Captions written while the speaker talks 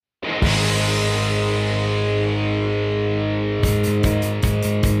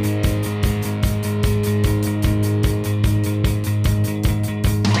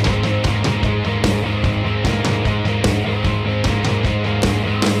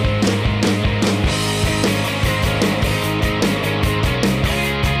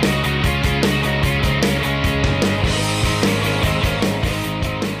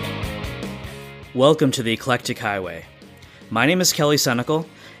Welcome to the Eclectic Highway. My name is Kelly Senecal,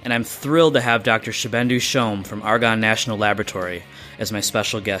 and I'm thrilled to have Dr. Sibendu Som from Argonne National Laboratory as my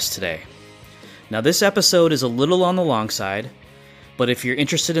special guest today. Now, this episode is a little on the long side, but if you're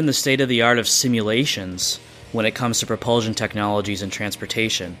interested in the state-of-the-art of simulations when it comes to propulsion technologies and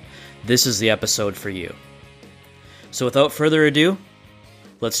transportation, this is the episode for you. So without further ado,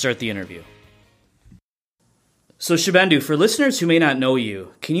 let's start the interview. So Sibendu, for listeners who may not know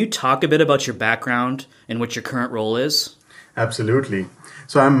you, can you talk a bit about your background and what your current role is? Absolutely.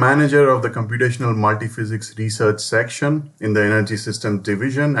 So I'm manager of the Computational Multiphysics Research Section in the Energy Systems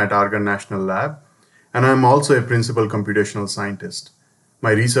Division at Argonne National Lab, and I'm also a principal computational scientist.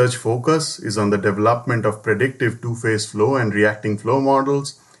 My research focus is on the development of predictive two-phase flow and reacting flow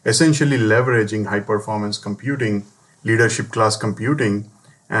models, essentially leveraging high-performance computing, leadership class computing,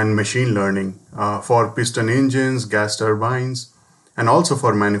 and machine learning for piston engines, gas turbines, and also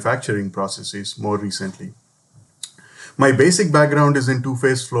for manufacturing processes more recently. My basic background is in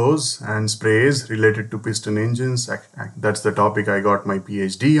two-phase flows and sprays related to piston engines. That's the topic I got my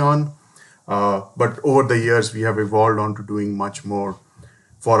PhD on. But over the years, we have evolved on to doing much more.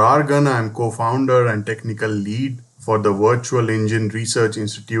 For Argonne, I'm co-founder and technical lead for the Virtual Engine Research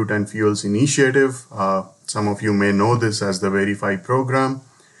Institute and Fuels Initiative. Some of you may know this as the Verify program.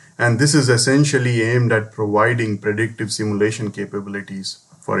 And this is essentially aimed at providing predictive simulation capabilities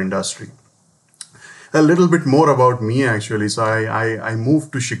for industry. A little bit more about me, actually. So I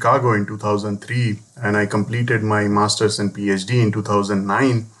moved to Chicago in 2003, and I completed my master's and PhD in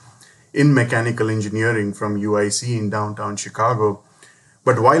 2009 in mechanical engineering from UIC in downtown Chicago.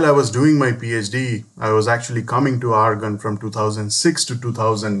 But while I was doing my PhD, I was actually coming to Argonne from 2006 to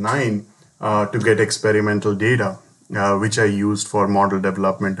 2009 to get experimental data, which I used for model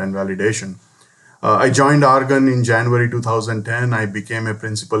development and validation. I joined Argonne in January 2010. I became a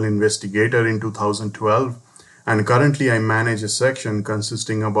principal investigator in 2012, and currently I manage a section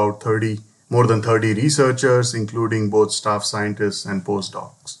consisting about more than 30 researchers, including both staff scientists and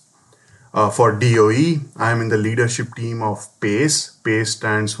postdocs. For DOE, I am in the leadership team of PACE. PACE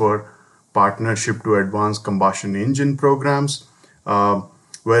stands for Partnership to Advance Combustion Engine Programs,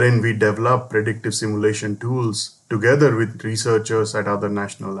 wherein we develop predictive simulation tools together with researchers at other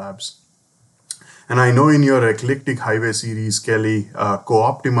national labs. And I know in your Eclectic Highway series, Kelly,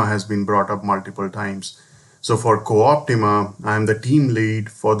 CoOptima has been brought up multiple times. So for CoOptima, I'm the team lead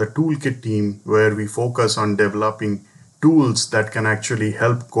for the toolkit team, where we focus on developing tools that can actually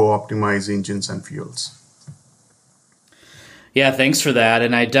help co-optimize engines and fuels. Yeah, thanks for that.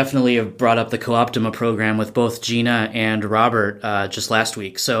 And I definitely have brought up the CoOptima program with both Gina and Robert just last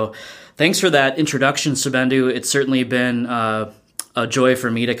week. So thanks for that introduction, Sibendu. It's certainly been a joy for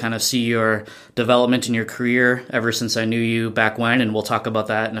me to kind of see your development in your career ever since I knew you back when, and we'll talk about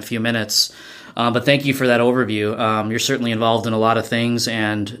that in a few minutes. But thank you for that overview. You're certainly involved in a lot of things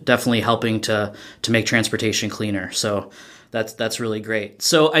and definitely helping to make transportation cleaner. So that's really great.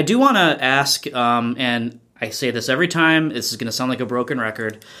 So I do want to ask, and I say this every time, this is going to sound like a broken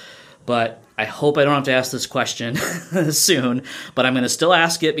record, but I hope I don't have to ask this question soon, but I'm going to still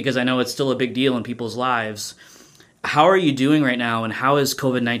ask it because I know it's still a big deal in people's lives. How are you doing right now, and how has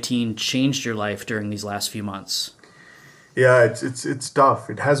COVID-19 changed your life during these last few months? Yeah, it's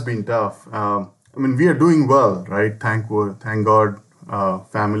tough. It has been tough. We are doing well, right? Thank God.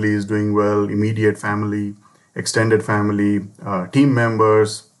 Family is doing well. Immediate family, extended family, team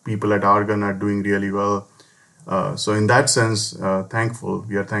members, people at Argonne are doing really well. So in that sense, thankful.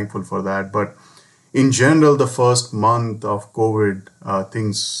 We are thankful for that. But in general, the first month of COVID,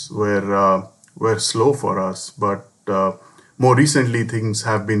 things were slow for us. But more recently, things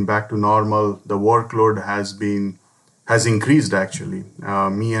have been back to normal. The workload has increased, actually.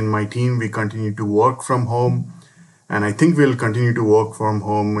 Me and my team, we continue to work from home, and I think we'll continue to work from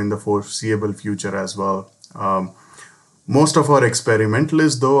home in the foreseeable future as well. Most of our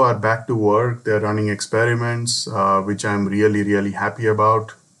experimentalists, though, are back to work. They're running experiments, which I'm really, really happy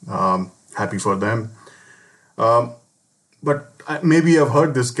about. Happy for them. But maybe you've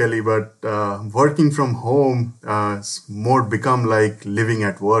heard this, Kelly, but working from home more become like living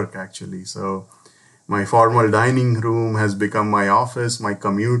at work, actually. So my formal dining room has become my office. My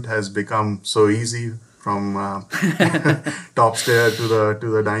commute has become so easy from top stair to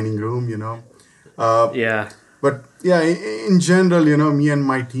the dining room, Yeah. But yeah, in general, me and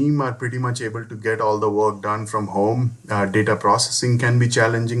my team are pretty much able to get all the work done from home. Data processing can be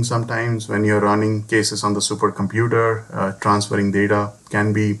challenging sometimes when you're running cases on the supercomputer. Transferring data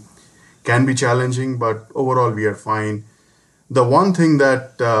can be challenging, but overall we are fine. The one thing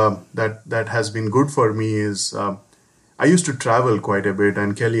that has been good for me is I used to travel quite a bit,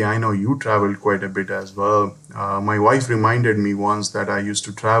 and Kelly, I know you traveled quite a bit as well. My wife reminded me once that I used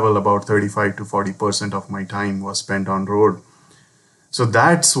to travel about 35 to 40% of my time was spent on road. So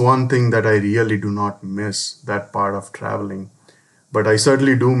that's one thing that I really do not miss, that part of traveling. But I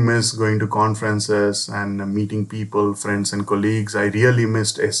certainly do miss going to conferences and meeting people, friends and colleagues. I really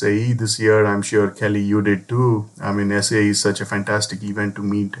missed SAE this year. I'm sure, Kelly, you did too. I mean, SAE is such a fantastic event to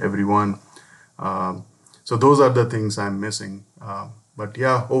meet everyone. Um, so those are the things I'm missing. But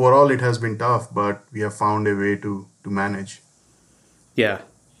yeah, overall it has been tough, but we have found a way to manage. Yeah.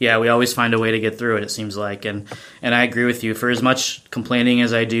 Yeah, we always find a way to get through it, it seems like. And I agree with you. For as much complaining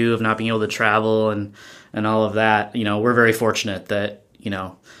as I do of not being able to travel and all of that, we're very fortunate that,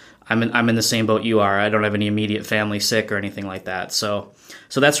 I'm in the same boat you are. I don't have any immediate family sick or anything like that. So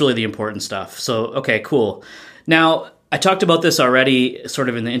that's really the important stuff. So, okay, cool. Now, I talked about this already sort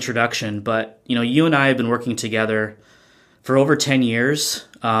of in the introduction, but, you and I have been working together for over 10 years,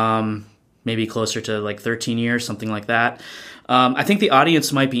 maybe closer to like 13 years, something like that. I think the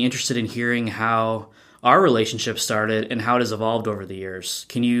audience might be interested in hearing how our relationship started and how it has evolved over the years.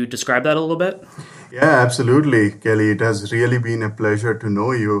 Can you describe that a little bit? Yeah, absolutely, Kelly. It has really been a pleasure to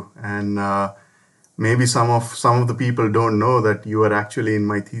know you, and maybe some of the people don't know that you are actually in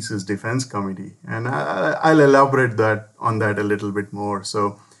my thesis defense committee, and I'll elaborate on that a little bit more.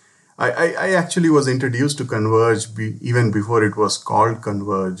 So, I actually was introduced to Converge even before it was called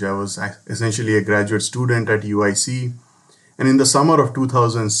Converge. I was essentially a graduate student at UIC. And in the summer of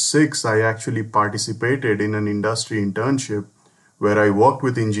 2006, I actually participated in an industry internship where I worked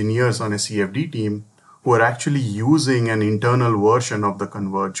with engineers on a CFD team who were actually using an internal version of the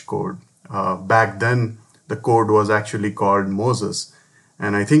Converge code. Back then, the code was actually called Moses.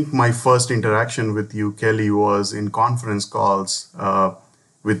 And I think my first interaction with you, Kelly, was in conference calls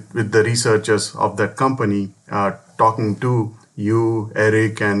with the researchers of that company, talking to you,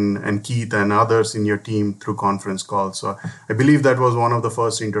 Eric, and Keith, and others in your team through conference calls. So I believe that was one of the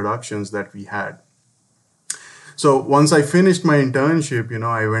first introductions that we had. So once I finished my internship,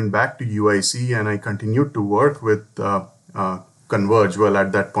 I went back to UIC and I continued to work with Converge. Well,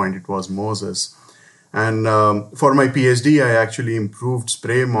 at that point, it was Moses. And for my PhD, I actually improved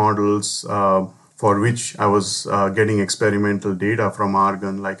spray models for which I was getting experimental data from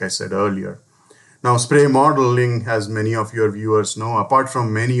Argonne, like I said earlier. Now, spray modeling, as many of your viewers know, apart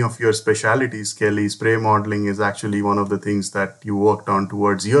from many of your specialities, Kelly, spray modeling is actually one of the things that you worked on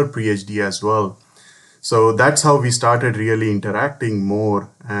towards your PhD as well. So that's how we started really interacting more.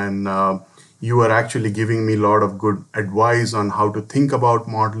 And you were actually giving me a lot of good advice on how to think about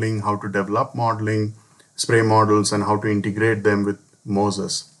modeling, how to develop modeling, spray models, and how to integrate them with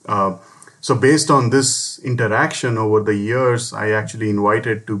Moses. So based on this interaction over the years, I actually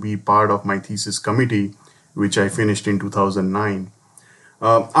invited to be part of my thesis committee, which I finished in 2009.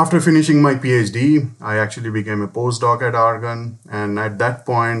 After finishing my PhD, I actually became a postdoc at Argonne. And at that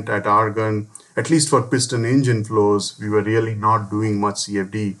point at Argonne, at least for piston engine flows, we were really not doing much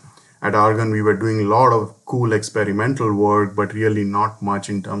CFD. At Argonne, we were doing a lot of cool experimental work, but really not much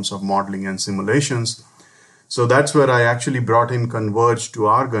in terms of modeling and simulations. So that's where I actually brought in Converge to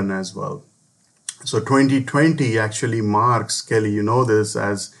Argonne as well. So 2020 actually marks, Kelly, you know this,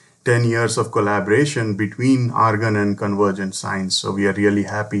 as 10 years of collaboration between Argonne and Convergent Science. So we are really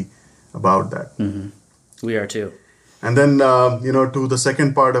happy about that. Mm-hmm. We are too. And then, to the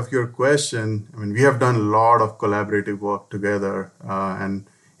second part of your question, I mean, we have done a lot of collaborative work together. And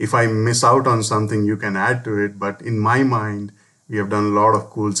if I miss out on something, you can add to it. But in my mind, we have done a lot of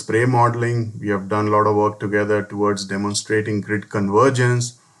cool spray modeling. We have done a lot of work together towards demonstrating grid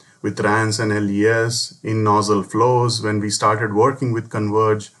convergence with RANS and LES in nozzle flows. When we started working with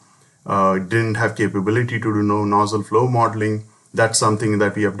Converge, didn't have capability to do no nozzle flow modeling. That's something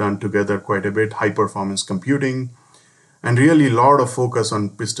that we have done together quite a bit, high performance computing, and really a lot of focus on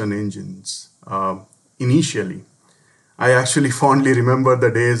piston engines. Initially, I actually fondly remember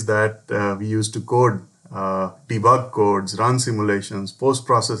the days that we used to code, debug codes, run simulations,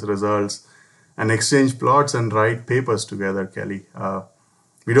 post-process results, and exchange plots and write papers together, Kelly.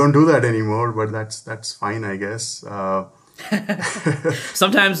 We don't do that anymore, but that's fine, I guess.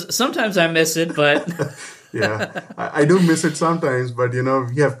 Sometimes I miss it, but yeah, I do miss it sometimes. But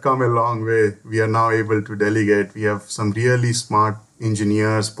we have come a long way. We are now able to delegate. We have some really smart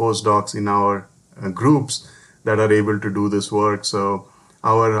engineers, postdocs in our groups that are able to do this work. So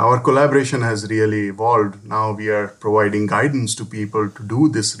our collaboration has really evolved. Now we are providing guidance to people to do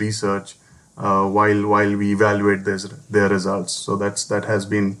this research while we evaluate their results. So that has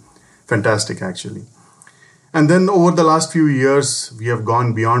been fantastic, actually. And then over the last few years, we have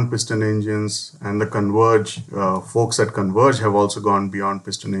gone beyond piston engines, and the Converge, folks at Converge have also gone beyond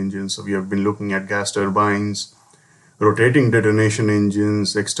piston engines. So we have been looking at gas turbines, rotating detonation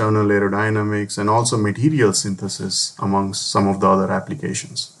engines, external aerodynamics, and also material synthesis amongst some of the other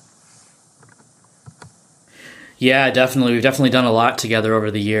applications. Yeah, definitely. We've definitely done a lot together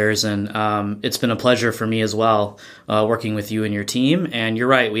over the years, and it's been a pleasure for me as well, working with you and your team. And you're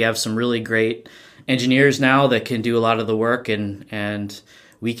right, we have some really great engineers now that can do a lot of the work, and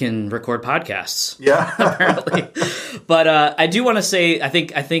we can record podcasts. Yeah, apparently. But I do want to say, I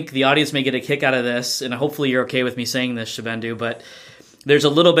think the audience may get a kick out of this, and hopefully you're okay with me saying this, Sibendu, but there's a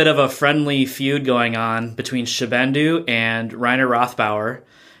little bit of a friendly feud going on between Sibendu and Rainer Rothbauer,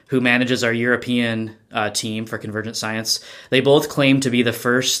 who manages our European team for Convergent Science. They both claim to be the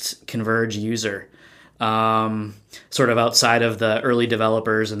first Converge user, sort of outside of the early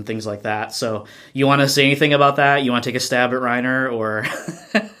developers and things like that. So you want to say anything about that? You want to take a stab at Rainer, or?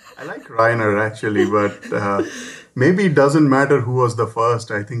 I like Rainer actually, but maybe it doesn't matter who was the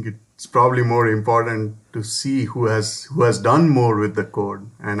first. I think it's probably more important to see who has done more with the code.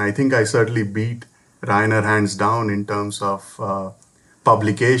 And I think I certainly beat Rainer hands down in terms of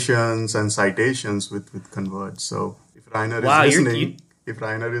publications and citations with Converge. So if Rainer is listening,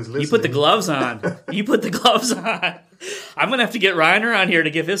 you put the gloves on. You put the gloves on. I'm gonna have to get Rainer on here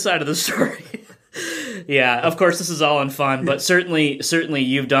to give his side of the story. Yeah, of course this is all in fun, but certainly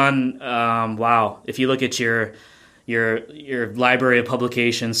you've done. Wow, if you look at your library of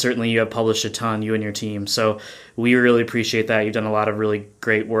publications, certainly you have published a ton, you and your team. So we really appreciate that. You've done a lot of really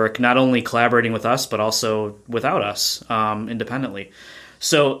great work, not only collaborating with us, but also without us, independently.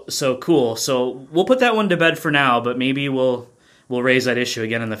 So cool. So we'll put that one to bed for now, but maybe we'll raise that issue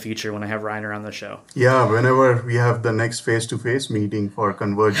again in the future when I have Rainer on the show. Yeah, whenever we have the next face-to-face meeting for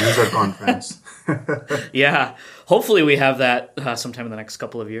Converge User Conference. Yeah, hopefully we have that sometime in the next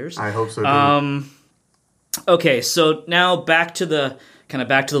couple of years. I hope so too. Okay, so now back to the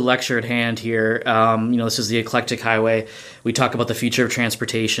lecture at hand here. This is the Eclectic Highway. We talk about the future of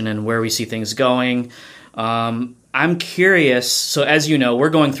transportation and where we see things going. I'm curious. So as you know, we're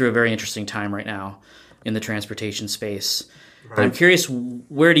going through a very interesting time right now in the transportation space. Right. I'm curious,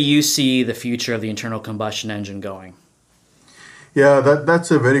 where do you see the future of the internal combustion engine going? Yeah,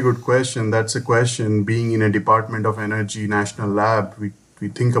 that's a very good question. That's a question, being in a Department of Energy National Lab, we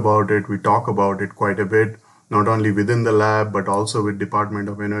think about it, we talk about it quite a bit, not only within the lab, but also with Department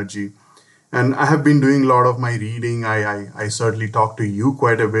of Energy. And I have been doing a lot of my reading. I certainly talk to you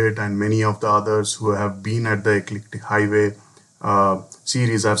quite a bit, and many of the others who have been at the Eclectic Highway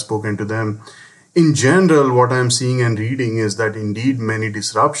series, I've spoken to them. In general, what I'm seeing and reading is that indeed many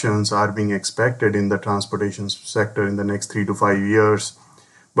disruptions are being expected in the transportation sector in the next 3 to 5 years.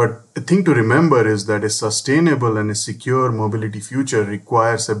 But the thing to remember is that a sustainable and a secure mobility future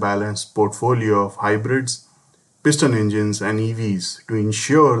requires a balanced portfolio of hybrids, piston engines, and EVs to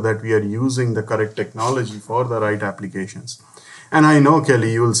ensure that we are using the correct technology for the right applications. And I know,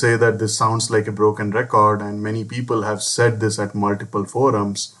 Kelly, you will say that this sounds like a broken record, and many people have said this at multiple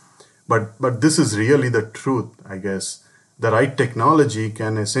forums. But this is really the truth, I guess. The right technology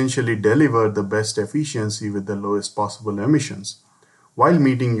can essentially deliver the best efficiency with the lowest possible emissions while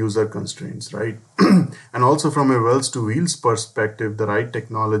meeting user constraints, right? And also from a wells to wheels perspective, the right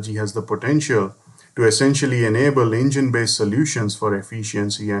technology has the potential to essentially enable engine-based solutions for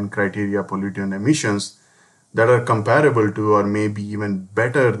efficiency and criteria pollutant emissions that are comparable to or maybe even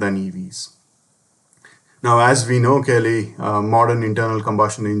better than EVs. Now, as we know, Kelly, modern internal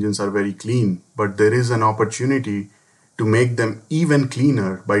combustion engines are very clean, but there is an opportunity to make them even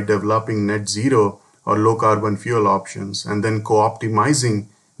cleaner by developing net zero or low carbon fuel options and then co-optimizing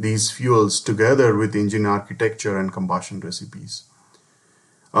these fuels together with engine architecture and combustion recipes.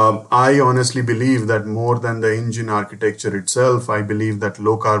 I honestly believe that more than the engine architecture itself, I believe that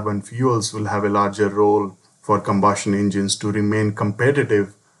low carbon fuels will have a larger role for combustion engines to remain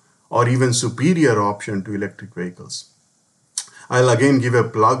competitive or even superior option to electric vehicles. I'll again give a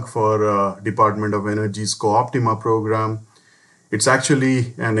plug for Department of Energy's Co-Optima program. It's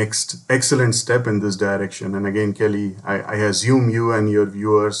actually an excellent step in this direction. And again, Kelly, I assume you and your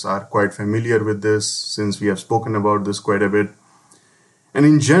viewers are quite familiar with this since we have spoken about this quite a bit. And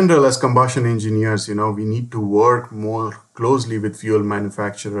in general, as combustion engineers, we need to work more closely with fuel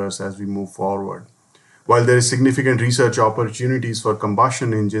manufacturers as we move forward. While there is significant research opportunities for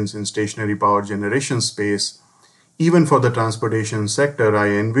combustion engines in stationary power generation space, even for the transportation sector, I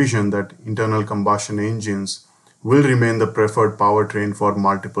envision that internal combustion engines will remain the preferred powertrain for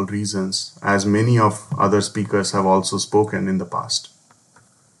multiple reasons, as many of other speakers have also spoken in the past.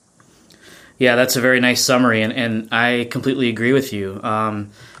 Yeah, that's a very nice summary, and I completely agree with you.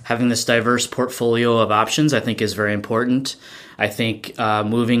 Having this diverse portfolio of options, I think, is very important. I think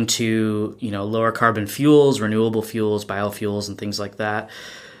moving to lower carbon fuels, renewable fuels, biofuels, and things like that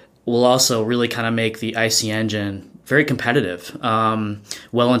will also really kind of make the IC engine very competitive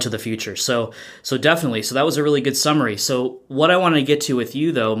well into the future. So definitely. So that was a really good summary. So what I want to get to with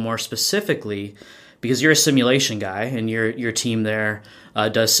you, though, more specifically, because you're a simulation guy and your team there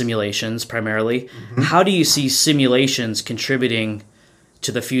does simulations primarily. Mm-hmm. How do you see simulations contributing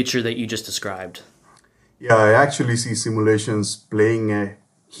to the future that you just described? Yeah, I actually see simulations playing a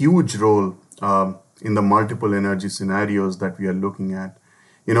huge role in the multiple energy scenarios that we are looking at.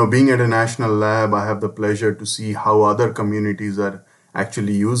 Being at a national lab, I have the pleasure to see how other communities are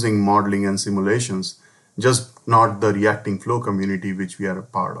actually using modeling and simulations, just not the reacting flow community which we are a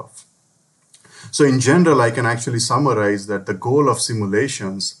part of. So in general, I can actually summarize that the goal of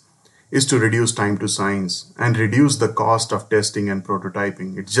simulations is to reduce time to science and reduce the cost of testing and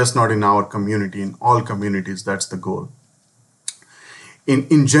prototyping. It's just not in our community, in all communities, that's the goal.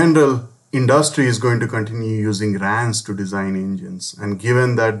 In general, industry is going to continue using RANs to design engines. And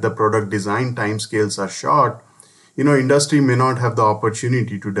given that the product design timescales are short, industry may not have the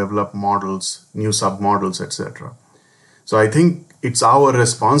opportunity to develop models, new submodels, etc. So I think it's our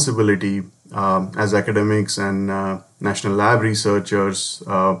responsibility as academics and national lab researchers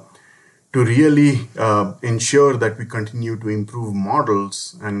to really ensure that we continue to improve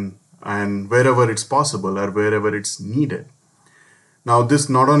models and wherever it's possible or wherever it's needed. Now, this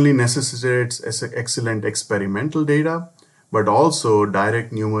not only necessitates excellent experimental data, but also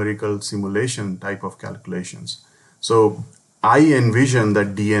direct numerical simulation type of calculations. So I envision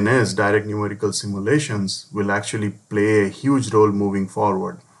that DNS, direct numerical simulations, will actually play a huge role moving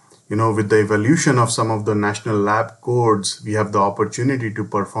forward. With the evolution of some of the national lab codes, we have the opportunity to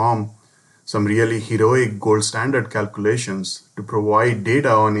perform some really heroic gold standard calculations to provide data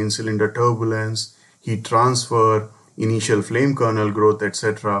on in-cylinder turbulence, heat transfer, initial flame kernel growth,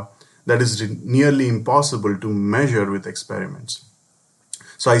 etc. that is nearly impossible to measure with experiments.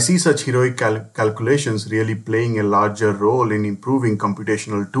 So I see such heroic calculations really playing a larger role in improving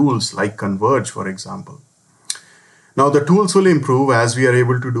computational tools like Converge, for example. Now, the tools will improve as we are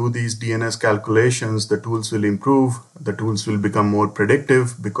able to do these DNS calculations. The tools will improve. The tools will become more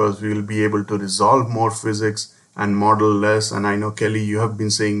predictive because we will be able to resolve more physics and model less. And I know, Kelly, you have been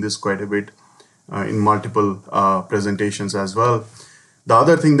saying this quite a bit in multiple presentations as well. The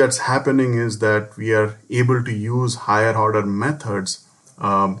other thing that's happening is that we are able to use higher order methods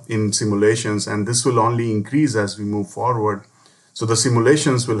in simulations, and this will only increase as we move forward. So the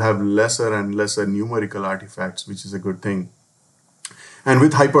simulations will have lesser and lesser numerical artifacts, which is a good thing. And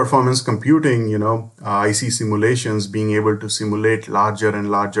with high performance computing, I see simulations being able to simulate larger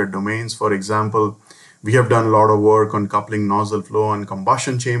and larger domains. For example, we have done a lot of work on coupling nozzle flow and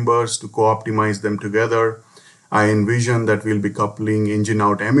combustion chambers to co-optimize them together. I envision that we'll be coupling engine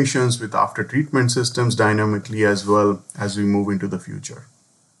out emissions with after treatment systems dynamically as well as we move into the future.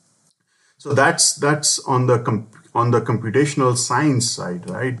 So that's on the computational science side,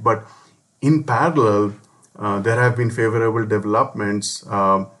 right? But in parallel, there have been favorable developments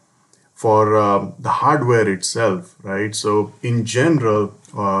for the hardware itself, right? So in general,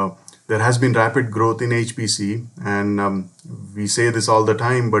 there has been rapid growth in HPC, and we say this all the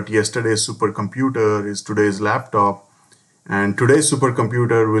time, but yesterday's supercomputer is today's laptop, and today's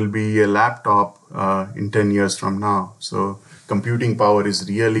supercomputer will be a laptop in 10 years from now. So computing power is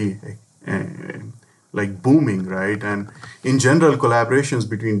really like booming, right? And in general, collaborations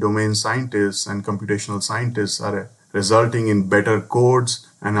between domain scientists and computational scientists are resulting in better codes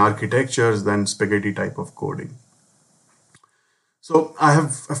and architectures than spaghetti type of coding. So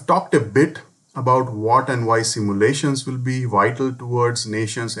I've talked a bit about what and why simulations will be vital towards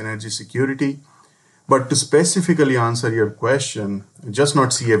nation's energy security. But to specifically answer your question, just not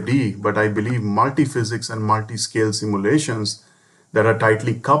CFD, but I believe multi-physics and multi-scale simulations that are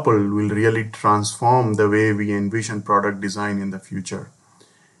tightly coupled will really transform the way we envision product design in the future.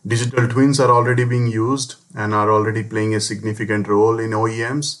 Digital twins are already being used and are already playing a significant role in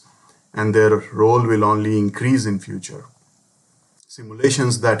OEMs, and their role will only increase in future.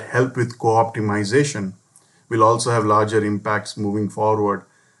 Simulations that help with co-optimization will also have larger impacts moving forward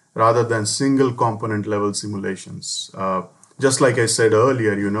rather than single component level simulations. Just like I said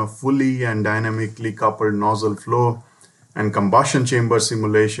earlier, fully and dynamically coupled nozzle flow and combustion chamber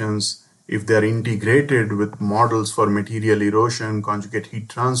simulations, if they're integrated with models for material erosion, conjugate heat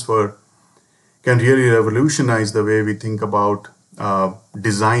transfer, can really revolutionize the way we think about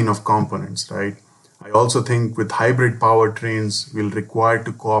design of components, right? I also think with hybrid powertrains, we'll require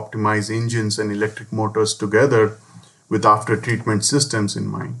to co-optimize engines and electric motors together with after-treatment systems in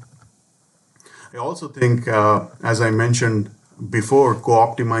mind. I also think, as I mentioned before,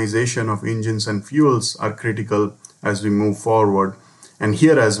 co-optimization of engines and fuels are critical as we move forward. And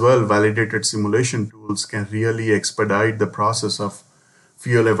here as well, validated simulation tools can really expedite the process of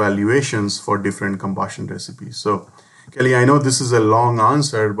fuel evaluations for different combustion recipes. So, Kelly, I know this is a long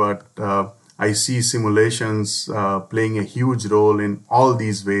answer, but I see simulations playing a huge role in all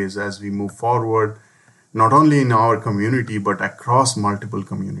these ways as we move forward, not only in our community, but across multiple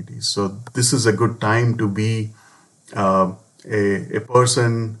communities. So this is a good time to be uh, a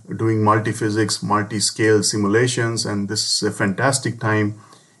person doing multi-physics, multi-scale simulations, and this is a fantastic time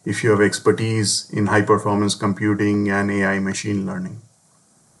if you have expertise in high-performance computing and AI machine learning.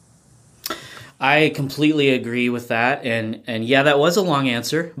 I completely agree with that. And yeah, that was a long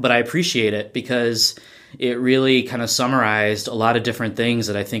answer, but I appreciate it because it really kind of summarized a lot of different things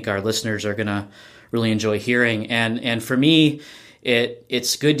that I think our listeners are going to really enjoy hearing. And for me,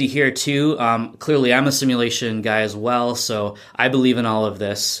 it's good to hear too. Clearly, I'm a simulation guy as well, so I believe in all of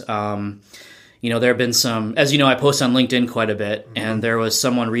this. There have been some, as you know, I post on LinkedIn quite a bit, and there was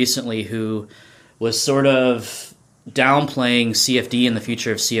someone recently who was sort of downplaying CFD and the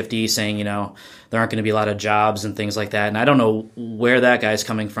future of CFD, saying, there aren't going to be a lot of jobs and things like that. And I don't know where that guy's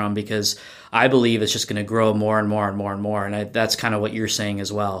coming from because I believe it's just going to grow more and more and more and more. And that's kind of what you're saying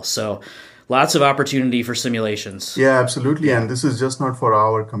as well. So lots of opportunity for simulations. Yeah, absolutely. And this is just not for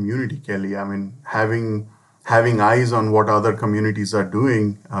our community, Kelly. I mean, having eyes on what other communities are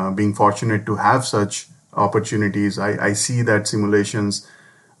doing, being fortunate to have such opportunities, I see that simulations,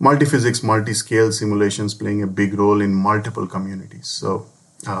 multi-physics, multi-scale simulations playing a big role in multiple communities. So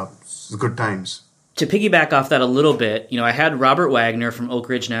it's good times. To piggyback off that a little bit, I had Robert Wagner from Oak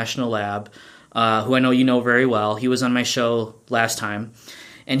Ridge National Lab, who I know you know very well. He was on my show last time,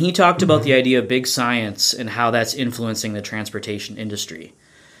 and he talked about the idea of big science and how that's influencing the transportation industry.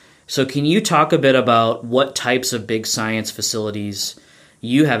 So can you talk a bit about what types of big science facilities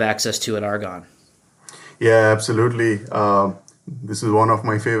you have access to at Argonne? Yeah, absolutely. This is one of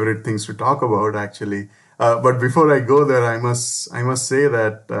my favorite things to talk about, actually. But before I go there, I must say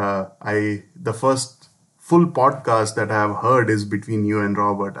that the first full podcast that I have heard is between you and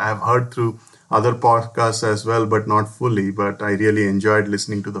Robert. I have heard through other podcasts as well, but not fully. But I really enjoyed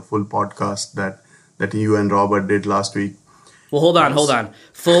listening to the full podcast that you and Robert did last week. Well, hold on.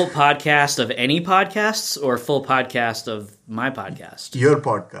 Full podcast of any podcasts or full podcast of my podcast? Your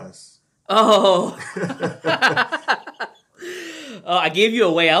podcast. Oh. Oh, I gave you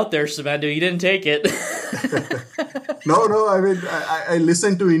a way out there, Sibendu. You didn't take it. No. I mean, I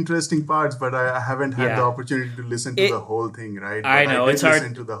listened to interesting parts, but I haven't had the opportunity to listen to the whole thing, right? But I know. It's hard.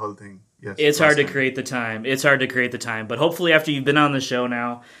 Listen to the whole thing. Yes. It's hard to create the time. But hopefully after you've been on the show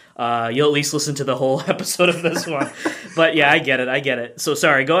now, you'll at least listen to the whole episode of this one. But yeah, I get it. So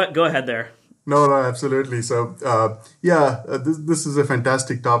sorry, go ahead there. No, absolutely. So, this is a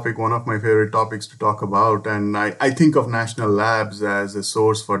fantastic topic, one of my favorite topics to talk about. And I think of national labs as a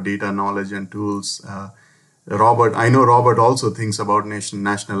source for data, knowledge, and tools. I know Robert also thinks about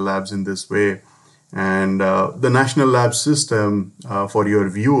national labs in this way. And the national lab system, for your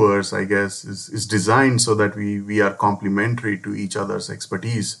viewers, I guess, is designed so that we are complementary to each other's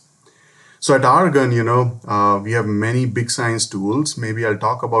expertise. So at Argonne, we have many big science tools. Maybe I'll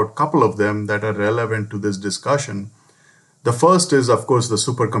talk about a couple of them that are relevant to this discussion. The first is, of course, the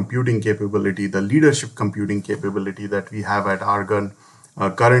supercomputing capability, the leadership computing capability that we have at Argonne.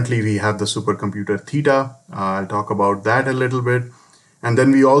 Currently, we have the supercomputer Theta. I'll talk about that a little bit. And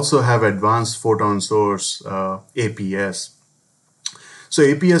then we also have advanced photon source, APS. So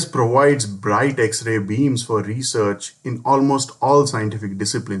APS provides bright X-ray beams for research in almost all scientific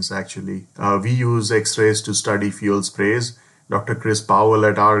disciplines, actually. We use X-rays to study fuel sprays. Dr. Chris Powell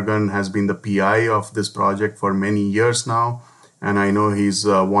at Argonne has been the PI of this project for many years now. And I know he's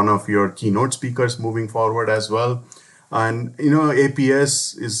one of your keynote speakers moving forward as well. And,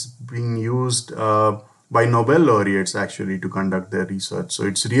 APS is being used by Nobel laureates, actually, to conduct their research. So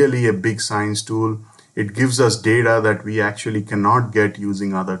it's really a big science tool. It gives us data that we actually cannot get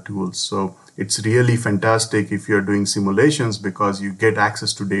using other tools. So it's really fantastic if you're doing simulations because you get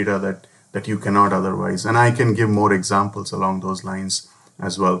access to data that you cannot otherwise. And I can give more examples along those lines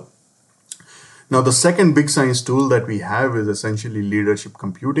as well. Now, the second big science tool that we have is essentially leadership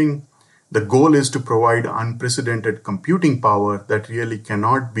computing. The goal is to provide unprecedented computing power that really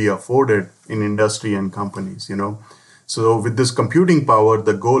cannot be afforded in industry and companies, So with this computing power,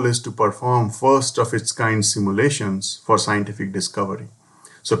 the goal is to perform first of its kind simulations for scientific discovery.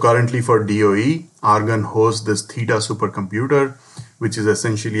 So currently for DOE, Argonne hosts this Theta supercomputer, which is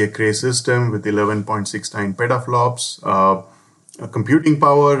essentially a Cray system with 11.69 petaflops. Computing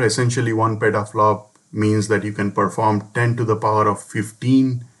power, essentially 1 petaflop means that you can perform 10 to the power of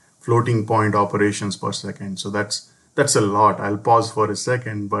 15 floating point operations per second. So that's a lot. I'll pause for a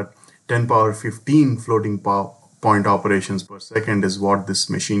second, but 10 power 15 floating point operations per second is what this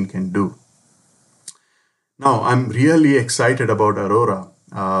machine can do. Now, I'm really excited about Aurora.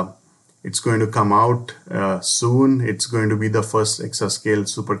 It's going to come out soon. It's going to be the first exascale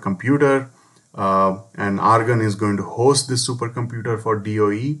supercomputer, and Argonne is going to host this supercomputer for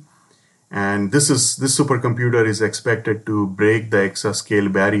DOE. And this supercomputer is expected to break the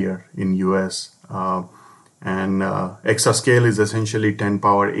exascale barrier in US. And exascale is essentially 10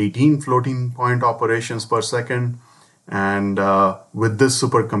 power 18 floating point operations per second. And with this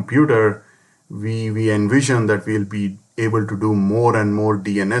supercomputer, we envision that we'll be able to do more and more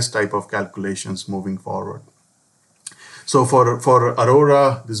DNS type of calculations moving forward. So for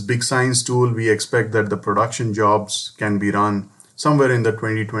Aurora, this big science tool, we expect that the production jobs can be run somewhere in the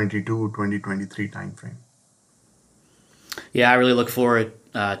 2022-2023 timeframe. Yeah, I really look forward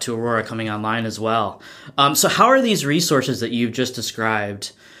to Aurora coming online as well. So how are these resources that you've just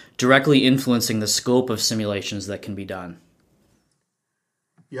described directly influencing the scope of simulations that can be done?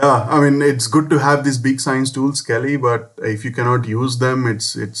 Yeah, I mean, it's good to have these big science tools, Kelly, but if you cannot use them,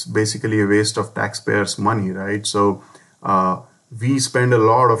 it's basically a waste of taxpayers' money, right? So we spend a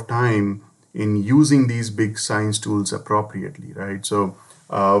lot of time in using these big science tools appropriately, right? So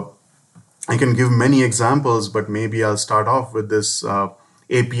I can give many examples, but maybe I'll start off with this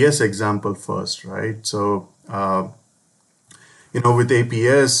APS example first, right? So, with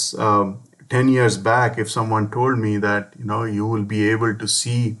APS, 10 years back, if someone told me that, you will be able to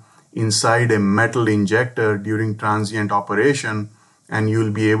see inside a metal injector during transient operation and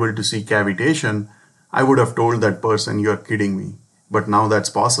you'll be able to see cavitation, I would have told that person, you're kidding me. But now that's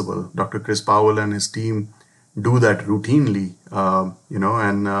possible. Dr. Chris Powell and his team do that routinely,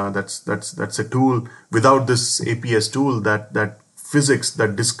 and that's a tool. Without this APS tool, that physics,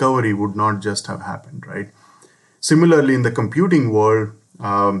 that discovery would not just have happened, right? Similarly, in the computing world,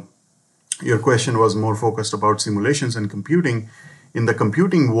 your question was more focused about simulations and computing. In the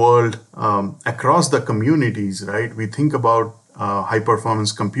computing world, across the communities, right, we think about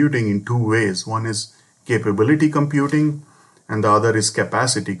high-performance computing in two ways. One is capability computing, and the other is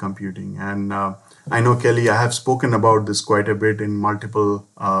capacity computing. And I know, Kelly, I have spoken about this quite a bit in multiple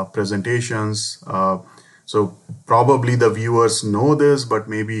presentations. So probably the viewers know this, but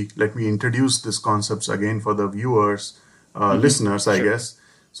maybe let me introduce these concepts again for the viewers, listeners, I guess.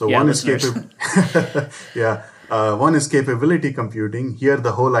 So yeah, one listeners. is one is capability computing. Here,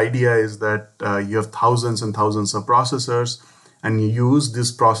 the whole idea is that you have thousands and thousands of processors, and you use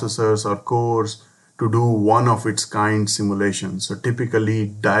these processors or cores to do one of its kind simulations. So typically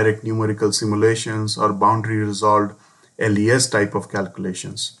direct numerical simulations or boundary resolved LES type of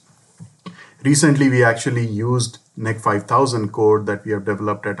calculations. Recently, we actually used NEC 5000 code that we have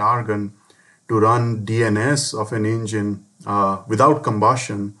developed at Argonne to run DNS of an engine without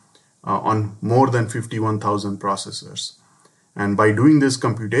combustion on more than 51,000 processors. And by doing this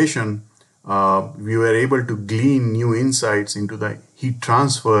computation, we were able to glean new insights into the heat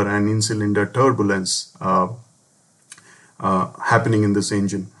transfer and in-cylinder turbulence happening in this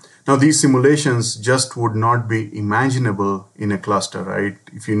engine. Now, these simulations just would not be imaginable in a cluster, right?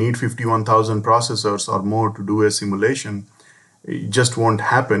 If you need 51,000 processors or more to do a simulation, it just won't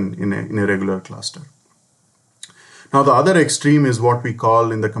happen in a regular cluster. Now, the other extreme is what we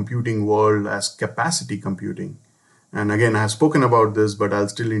call in the computing world as capacity computing. And again, I have spoken about this, but I'll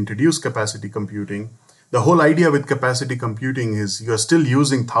still introduce capacity computing. The whole idea with capacity computing is you are still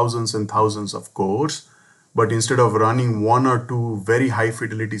using thousands and thousands of cores, but instead of running one or two very high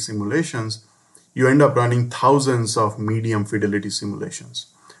fidelity simulations, you end up running thousands of medium fidelity simulations.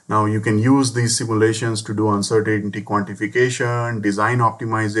 Now, you can use these simulations to do uncertainty quantification, design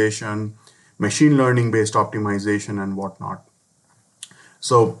optimization, machine learning based optimization, and whatnot.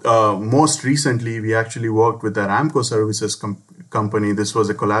 So most recently, we actually worked with the Aramco Services company. This was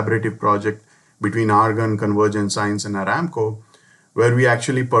a collaborative project between Argonne, Convergent Science, and Aramco, where we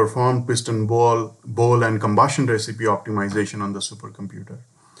actually performed piston bowl and combustion recipe optimization on the supercomputer.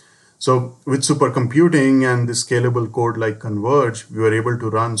 So with supercomputing and the scalable code like Converge, we were able to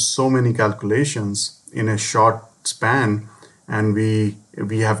run so many calculations in a short span. And we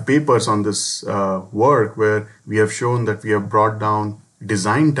have papers on this work where we have shown that we have brought down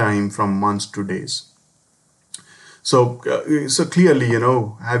design time from months to days. So clearly,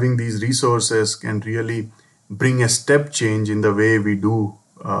 having these resources can really bring a step change in the way we do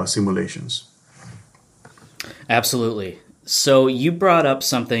simulations. Absolutely. So you brought up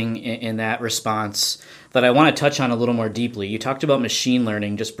something in that response that I want to touch on a little more deeply. You talked about machine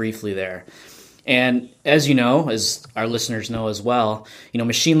learning just briefly there. And as you know, as our listeners know as well,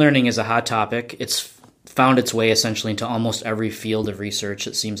 machine learning is a hot topic. It's found its way essentially into almost every field of research,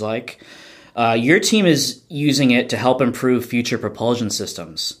 it seems like. Your team is using it to help improve future propulsion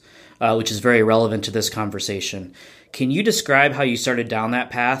systems, which is very relevant to this conversation. Can you describe how you started down that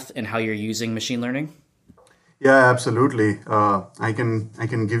path and how you're using machine learning? Yeah, absolutely. I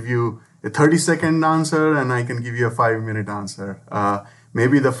can give you a 30-second answer, and I can give you a 5-minute answer.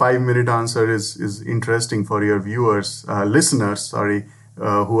 Maybe the 5-minute answer is interesting for your listeners, sorry,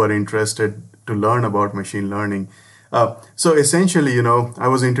 who are interested to learn about machine learning. So essentially, I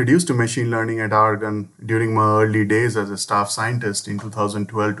was introduced to machine learning at Argonne during my early days as a staff scientist in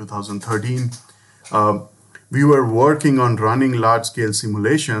 2012, 2013. We were working on running large-scale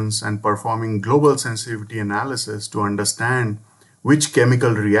simulations and performing global sensitivity analysis to understand which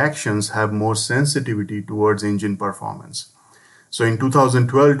chemical reactions have more sensitivity towards engine performance. So in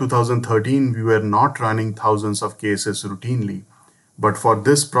 2012, 2013, we were not running thousands of cases routinely. But for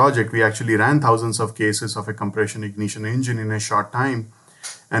this project, we actually ran thousands of cases of a compression ignition engine in a short time.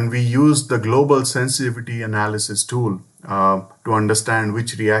 And we used the global sensitivity analysis tool to understand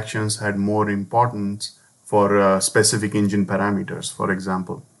which reactions had more importance for specific engine parameters, for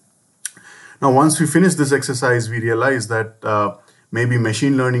example. Now, once we finished this exercise, we realized that maybe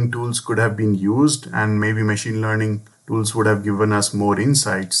machine learning tools could have been used, and maybe machine learning tools would have given us more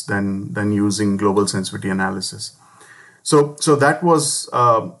insights than using global sensitivity analysis. So that was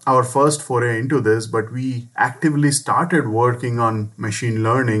our first foray into this, but we actively started working on machine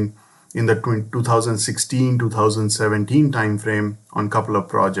learning in the 2016, 2017 timeframe on a couple of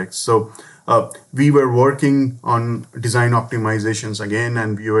projects. So we were working on design optimizations again,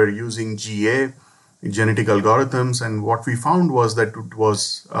 and we were using GA, genetic algorithms. And what we found was that it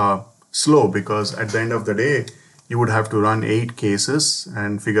was slow, because at the end of the day, you would have to run 8 cases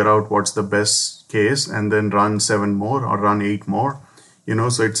and figure out what's the best case, and then run 7 more or run 8 more.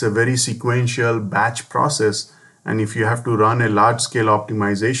 So it's a very sequential batch process. And if you have to run a large scale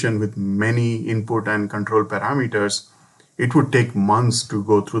optimization with many input and control parameters, it would take months to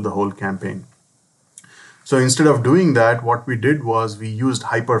go through the whole campaign. So instead of doing that, what we did was we used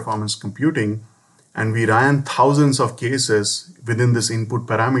high performance computing, and we ran thousands of cases within this input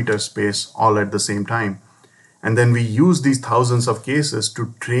parameter space all at the same time. And then we use these thousands of cases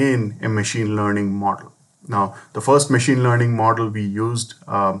to train a machine learning model. Now, the first machine learning model we used,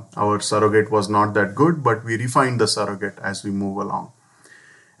 our surrogate was not that good, but we refined the surrogate as we move along.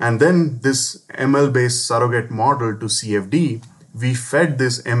 And then this ML-based surrogate model to CFD, we fed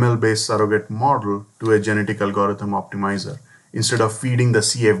this ML-based surrogate model to a genetic algorithm optimizer. Instead of feeding the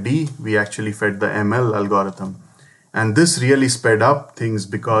CFD, we actually fed the ML algorithm. And this really sped up things,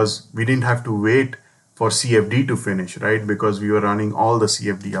 because we didn't have to wait for CFD to finish, right? Because we were running all the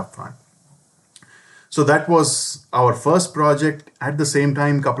CFD upfront. So that was our first project. At the same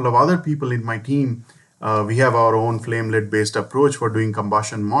time, a couple of other people in my team, we have our own flamelet-based approach for doing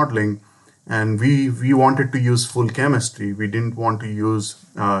combustion modeling, and we wanted to use full chemistry. We didn't want to use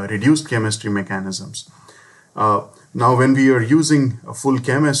reduced chemistry mechanisms. Now, when we are using a full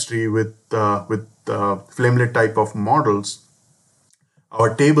chemistry with flamelet type of models,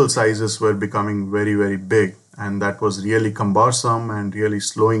 our table sizes were becoming very, very big, and that was really cumbersome and really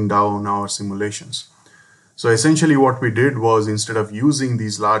slowing down our simulations. So essentially what we did was, instead of using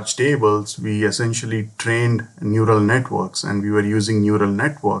these large tables, we essentially trained neural networks, and we were using neural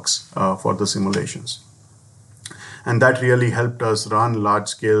networks for the simulations. And that really helped us run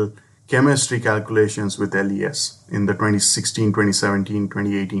large-scale chemistry calculations with LES in the 2016, 2017,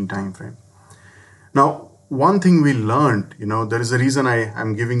 2018 timeframe. Now, one thing we learned, there is a reason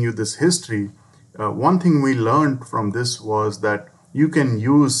I'm giving you this history. One thing we learned from this was that you can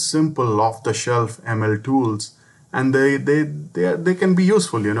use simple off-the-shelf ML tools, and they can be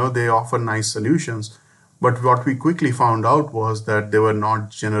useful. They offer nice solutions. But what we quickly found out was that they were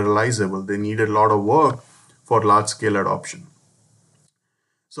not generalizable. They needed a lot of work for large-scale adoption.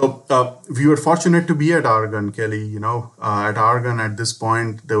 So we were fortunate to be at Argonne, Kelly. At Argonne at this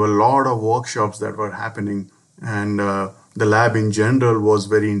point, there were a lot of workshops that were happening, and the lab in general was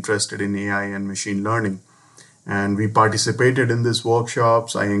very interested in AI and machine learning. And we participated in these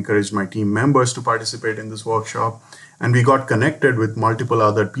workshops. I encouraged my team members to participate in this workshop, and we got connected with multiple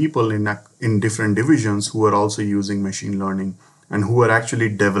other people in different divisions who were also using machine learning and who were actually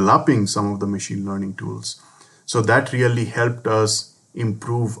developing some of the machine learning tools. So that really helped us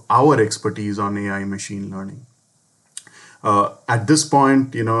improve our expertise on AI machine learning. At this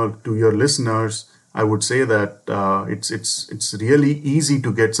point, to your listeners, I would say that it's really easy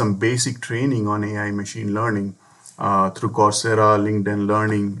to get some basic training on AI machine learning through Coursera, LinkedIn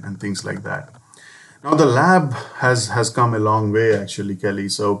Learning, and things like that. Now the lab has come a long way, actually, Kelly.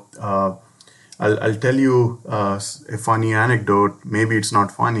 So I'll tell you a funny anecdote. Maybe it's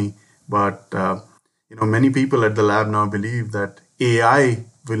not funny, but many people at the lab now believe that AI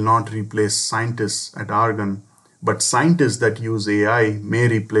will not replace scientists at Argonne, but scientists that use AI may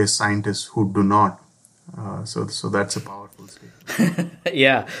replace scientists who do not. So that's a powerful statement.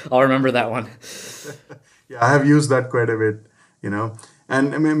 Yeah, I'll remember that one. Yeah, I have used that quite a bit,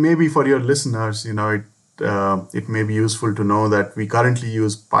 and I mean, maybe for your listeners, it may be useful to know that we currently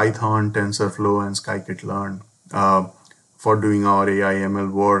use Python, TensorFlow, and Scikit-learn for doing our AI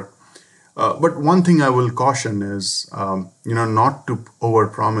ML work. But one thing I will caution is, not to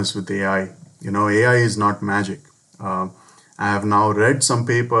overpromise with AI. AI is not magic. I have now read some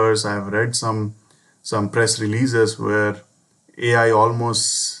papers. I have read some press releases where AI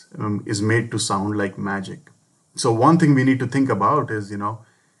almost is made to sound like magic. So one thing we need to think about is,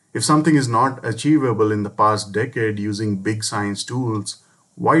 if something is not achievable in the past decade using big science tools,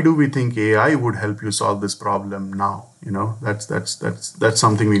 why do we think AI would help you solve this problem now? That's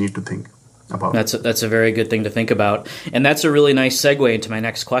something we need to think about. That's a very good thing to think about. And that's a really nice segue into my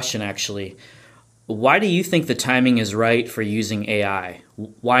next question, actually. Why do you think the timing is right for using AI?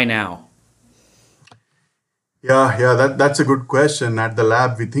 Why now? Yeah, that's a good question. At the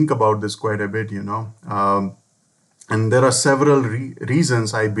lab, we think about this quite a bit, and there are several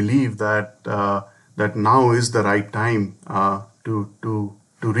reasons I believe that now is the right time to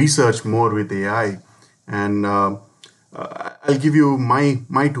research more with AI. And I'll give you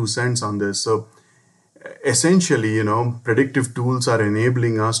my 2 cents on this. So essentially, predictive tools are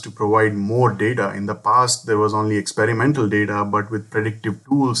enabling us to provide more data. In the past, there was only experimental data, but with predictive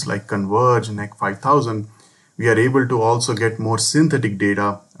tools like Converge and NEC 5000, we are able to also get more synthetic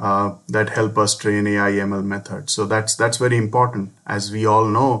data that help us train AI ML methods. So that's very important. As we all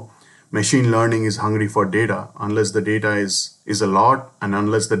know, machine learning is hungry for data. Unless the data is a lot and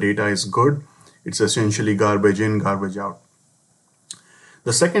unless the data is good, it's essentially garbage in, garbage out.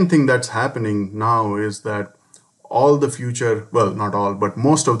 The second thing that's happening now is that all the future, well, not all, but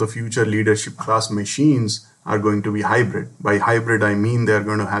most of the future leadership class machines are going to be hybrid. By hybrid, I mean they're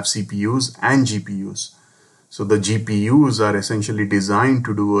going to have CPUs and GPUs. So the GPUs are essentially designed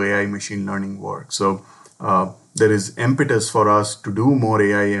to do AI machine learning work. So there is impetus for us to do more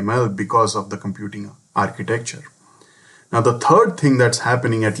AI ML because of the computing architecture. Now, the third thing that's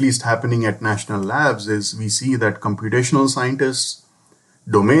happening, at least happening at national labs, is we see that computational scientists,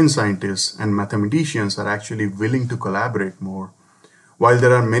 domain scientists, and mathematicians are actually willing to collaborate more. While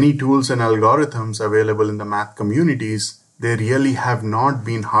there are many tools and algorithms available in the math communities, they really have not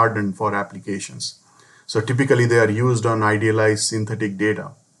been hardened for applications. So typically they are used on idealized synthetic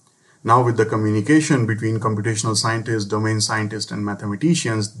data. Now with the communication between computational scientists, domain scientists, and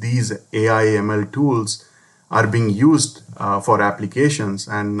mathematicians, these AI ML tools are being used for applications,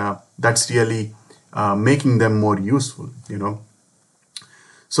 and that's really making them more useful,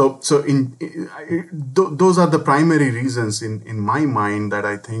 So those are the primary reasons in my mind that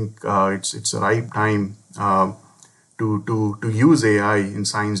I think it's the right time to use AI in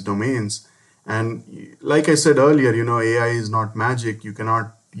science domains. And like I said earlier, AI is not magic. You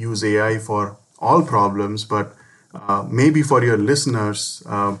cannot use AI for all problems, but maybe for your listeners,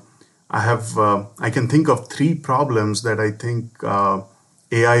 I can think of 3 problems that I think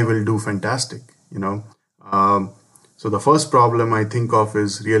AI will do fantastic. So the first problem I think of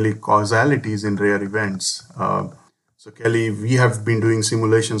is really causalities in rare events. So Kelly, we have been doing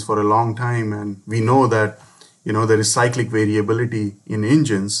simulations for a long time, and we know that there is cyclic variability in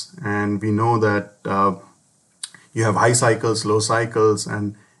engines, and we know that you have high cycles, low cycles,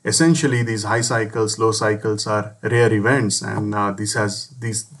 and essentially these high cycles, low cycles are rare events, and these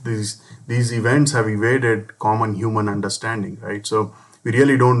events have evaded common human understanding, right? So we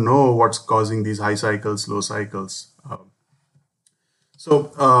really don't know what's causing these high cycles, low cycles.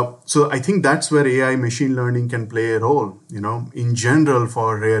 So I think that's where AI machine learning can play a role. In general,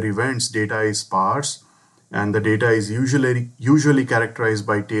 for rare events, data is sparse, and the data is usually characterized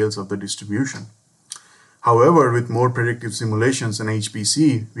by tails of the distribution. However, with more predictive simulations and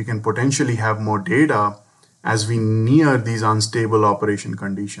HPC, we can potentially have more data as we near these unstable operation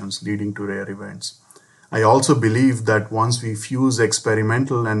conditions leading to rare events. I also believe that once we fuse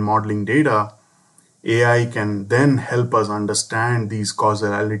experimental and modeling data, AI can then help us understand these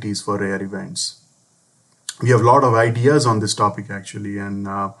causalities for rare events. We have a lot of ideas on this topic actually, and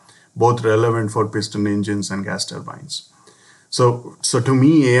both relevant for piston engines and gas turbines. So to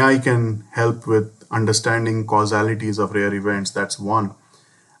me, AI can help with understanding causalities of rare events. That's one.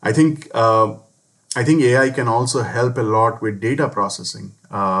 I think I think AI can also help a lot with data processing.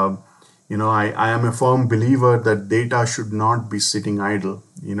 I am a firm believer that data should not be sitting idle.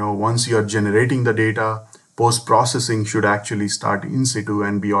 Once you are generating the data, post processing should actually start in situ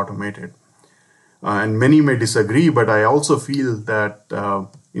and be automated. And many may disagree, but I also feel that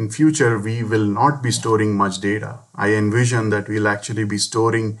in future we will not be storing much data. I envision that we'll actually be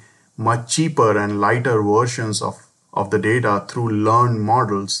storing much cheaper and lighter versions of the data through learned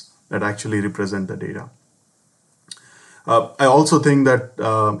models that actually represent the data. I also think that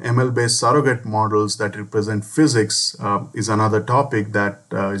ML-based surrogate models that represent physics is another topic that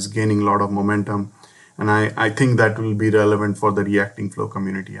is gaining a lot of momentum. And I think that will be relevant for the reacting flow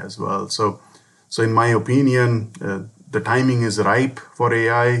community as well. So in my opinion, the timing is ripe for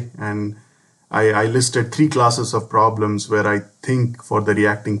AI, and I listed 3 classes of problems where I think for the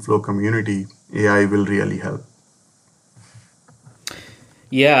reacting flow community, AI will really help.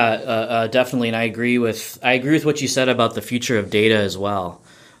 Yeah, definitely, and I agree with what you said about the future of data as well.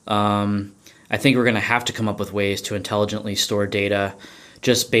 I think we're going to have to come up with ways to intelligently store data,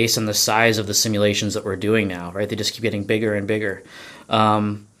 just based on the size of the simulations that we're doing now. Right? They just keep getting bigger and bigger.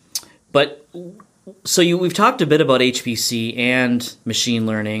 But so we've talked a bit about HPC and machine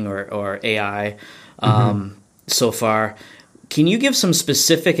learning or AI so far. Can you give some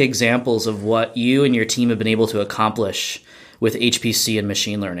specific examples of what you and your team have been able to accomplish with HPC and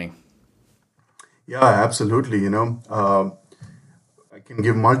machine learning? Yeah, absolutely. I can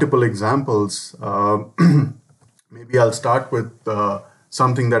give multiple examples. Maybe I'll start with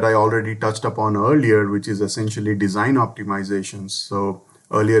something that I already touched upon earlier, which is essentially design optimizations. So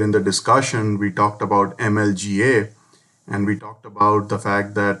earlier in the discussion, we talked about MLGA, and we talked about the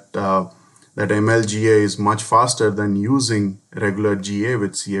fact that that MLGA is much faster than using regular GA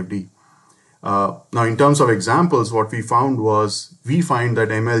with CFD. Now, in terms of examples, what we find that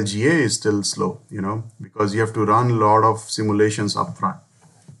MLGA is still slow, because you have to run a lot of simulations upfront.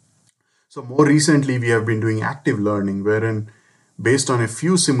 So more recently, we have been doing active learning, wherein based on a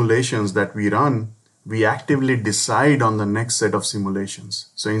few simulations that we run, we actively decide on the next set of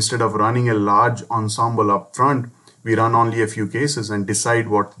simulations. So instead of running a large ensemble up front, we run only a few cases and decide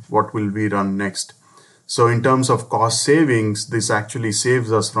what will we run next. So in terms of cost savings, this actually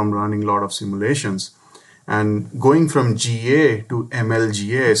saves us from running a lot of simulations. And going from GA to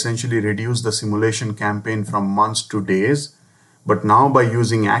MLGA essentially reduced the simulation campaign from months to days. But now by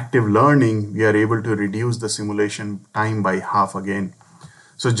using active learning, we are able to reduce the simulation time by half again.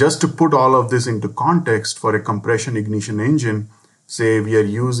 So just to put all of this into context, for a compression ignition engine, say we are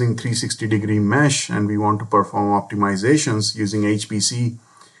using 360-degree mesh and we want to perform optimizations using HPC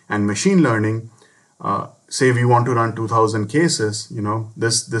and machine learning, say we want to run 2,000 cases,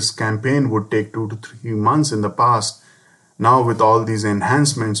 this campaign would take 2 to 3 months in the past. Now with all these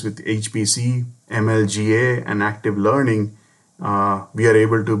enhancements with HPC, MLGA, and active learning, we are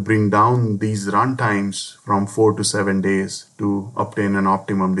able to bring down these run times from 4 to 7 days to obtain an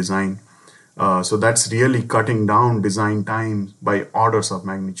optimum design. So that's really cutting down design time by orders of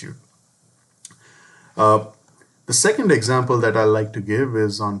magnitude. The second example that I like to give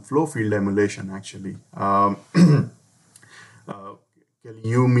is on flow field emulation, actually.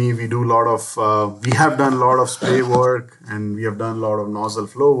 We do a lot of, we have done a lot of spray work, and we have done a lot of nozzle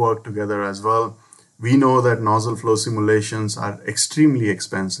flow work together as well. We know that nozzle flow simulations are extremely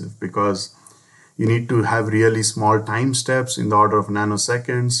expensive because you need to have really small time steps in the order of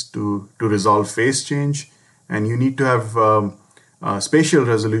nanoseconds to resolve phase change. And you need to have spatial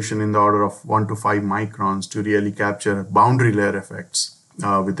resolution in the order of 1 to 5 microns to really capture boundary layer effects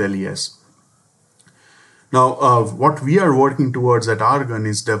with LES. Now, what we are working towards at Argonne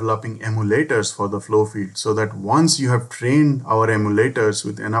is developing emulators for the flow field, so that once you have trained our emulators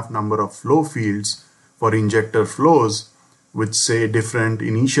with enough number of flow fields for injector flows, with say different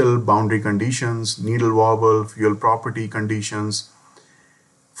initial boundary conditions, needle wobble, fuel property conditions,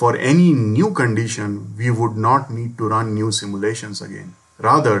 for any new condition, we would not need to run new simulations again.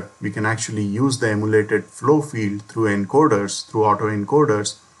 Rather, we can actually use the emulated flow field through encoders, through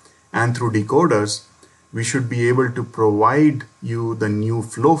autoencoders, and through decoders. We should be able to provide you the new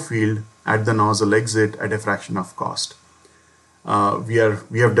flow field at the nozzle exit at a fraction of cost. We have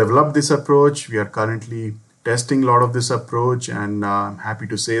developed this approach. We are currently testing a lot of this approach, and I'm happy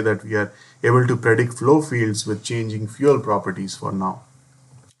to say that we are able to predict flow fields with changing fuel properties for now.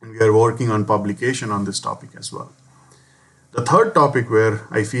 And we are working on publication on this topic as well. The third topic where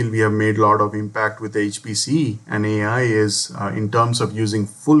I feel we have made a lot of impact with HPC and AI is in terms of using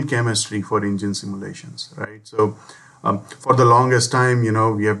full chemistry for engine simulations, right? So For the longest time,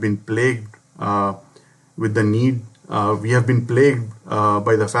 we have been plagued with the need. We have been plagued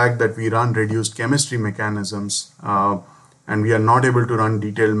by the fact that we run reduced chemistry mechanisms, and we are not able to run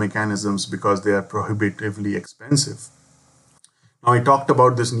detailed mechanisms because they are prohibitively expensive. Now, I talked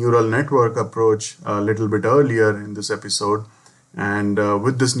about this neural network approach a little bit earlier in this episode. And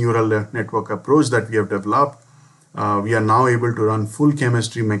with this neural network approach that we have developed, we are now able to run full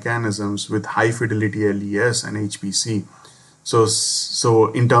chemistry mechanisms with high fidelity LES and HPC. So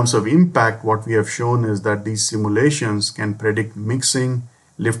in terms of impact, what we have shown is that these simulations can predict mixing,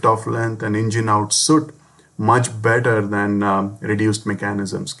 liftoff length, and engine out soot much better than reduced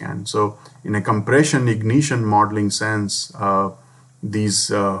mechanisms can. So in a compression ignition modeling sense,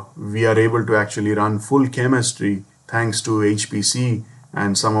 we are able to actually run full chemistry thanks to HPC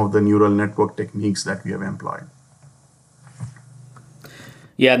and some of the neural network techniques that we have employed.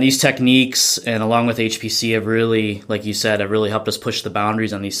 Yeah, and these techniques, and along with HPC, have really, like you said, have really helped us push the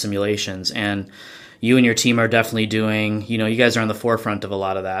boundaries on these simulations. And you and your team are definitely doing, you guys are on the forefront of a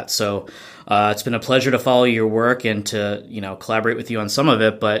lot of that. So it's been a pleasure to follow your work and to, collaborate with you on some of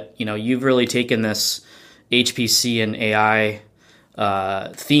it. But, you've really taken this HPC and AI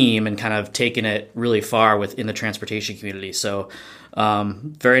theme and kind of taken it really far within the transportation community. So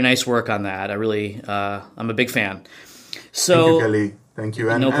very nice work on that. I'm a big fan. So, thank you, Kelly. Thank you.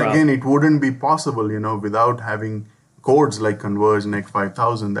 And again, it wouldn't be possible, without having codes like Converge and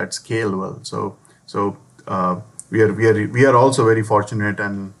X5000 that scale well. So we are also very fortunate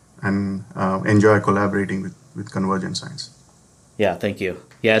and enjoy collaborating with Convergent Science. Yeah, thank you.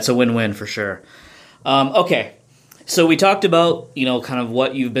 Yeah, it's a win-win for sure. Okay. So we talked about, kind of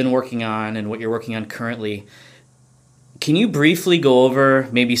what you've been working on and what you're working on currently. Can you briefly go over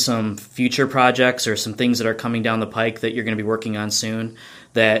maybe some future projects or some things that are coming down the pike that you're going to be working on soon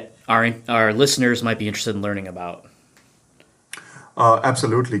that our listeners might be interested in learning about?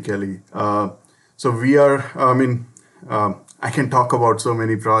 Absolutely, Kelly. So we are, I can talk about so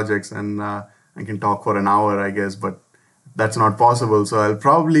many projects and I can talk for an hour, I guess, but that's not possible. So I'll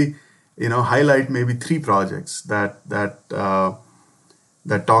probably highlight maybe 3 projects that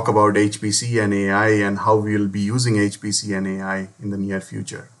talk about HPC and AI and how we'll be using HPC and AI in the near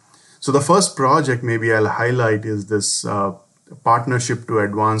future. So the first project maybe I'll highlight is this Partnership to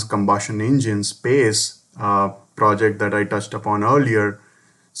Advance Combustion Engine Space project that I touched upon earlier.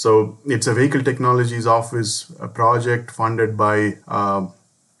 So it's a Vehicle Technologies Office project funded by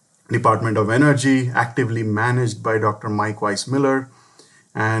Department of Energy, actively managed by Dr. Mike Weissmiller.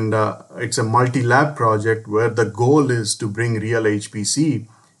 And it's a multi-lab project where the goal is to bring real HPC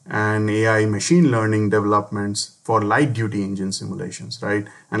and AI machine learning developments for light duty engine simulations, right?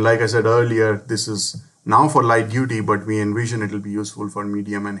 And like I said earlier, this is now for light duty, but we envision it will be useful for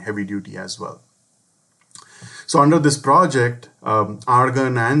medium and heavy duty as well. So under this project,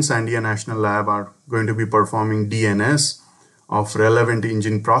 Argonne and Sandia National Lab are going to be performing DNS of relevant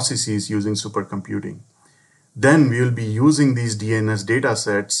engine processes using supercomputing. Then we will be using these DNS data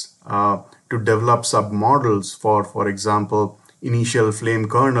sets to develop submodels for example, initial flame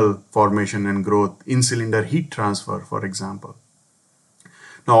kernel formation and growth, in-cylinder heat transfer, for example.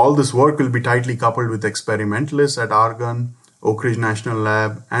 Now, all this work will be tightly coupled with experimentalists at Argonne, Oak Ridge National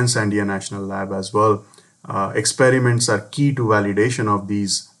Lab, and Sandia National Lab as well. Experiments are key to validation of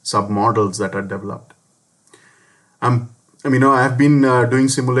these submodels that are developed. I've been doing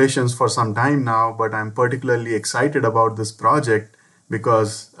simulations for some time now, but I'm particularly excited about this project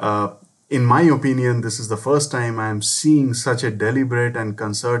because, in my opinion, this is the first time I'm seeing such a deliberate and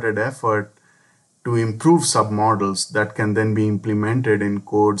concerted effort to improve submodels that can then be implemented in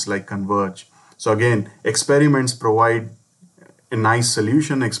codes like Converge. So again, experiments provide a nice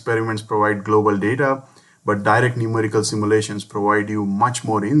solution, experiments provide global data, but direct numerical simulations provide you much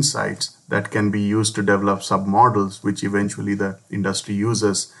more insights that can be used to develop submodels, which eventually the industry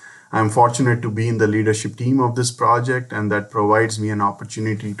uses. I'm fortunate to be in the leadership team of this project, and that provides me an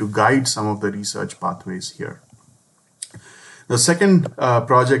opportunity to guide some of the research pathways here. The second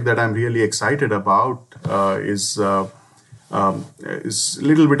project that I'm really excited about is a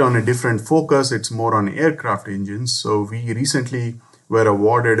little bit on a different focus. It's more on aircraft engines. So we recently were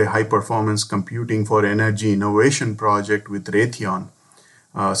awarded a high-performance computing for energy innovation project with Raytheon.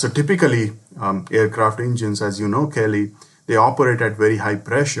 So typically, aircraft engines, as you know, Kelly, they operate at very high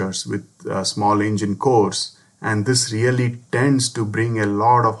pressures with small engine cores. And this really tends to bring a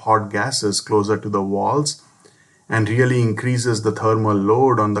lot of hot gases closer to the walls and really increases the thermal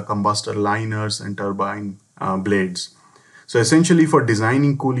load on the combustor liners and turbine blades. So essentially, for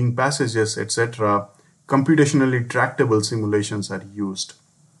designing cooling passages, etc., computationally tractable simulations are used.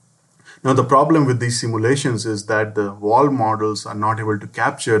 Now, the problem with these simulations is that the wall models are not able to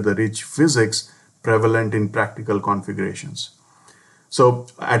capture the rich physics prevalent in practical configurations. So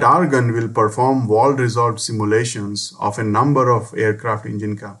at Argonne, we'll perform wall-resolved simulations of a number of aircraft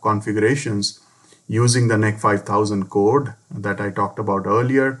engine configurations using the NEC 5000 code that I talked about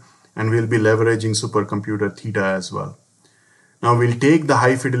earlier, and we'll be leveraging supercomputer Theta as well. Now we'll take the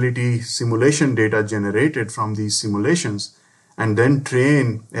high-fidelity simulation data generated from these simulations and then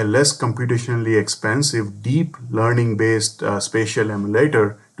train a less computationally expensive deep learning-based spatial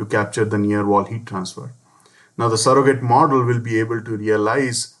emulator to capture the near-wall heat transfer. Now the surrogate model will be able to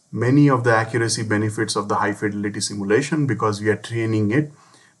realize many of the accuracy benefits of the high-fidelity simulation because we are training it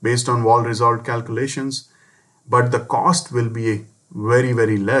based on wall-resolved calculations, but the cost will be very,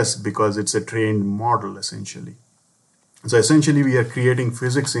 very less because it's a trained model essentially. So essentially we are creating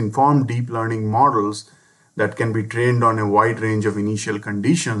physics-informed deep learning models that can be trained on a wide range of initial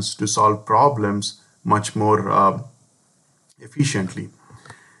conditions to solve problems much more efficiently.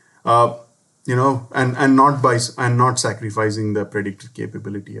 And not sacrificing the predictive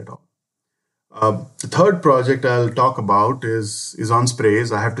capability at all. The third project I'll talk about is on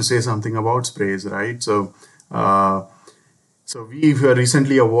sprays. I have to say something about sprays, right? So we've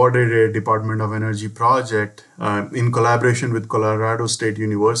recently awarded a Department of Energy project in collaboration with Colorado State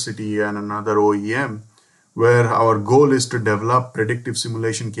University and another OEM, where our goal is to develop predictive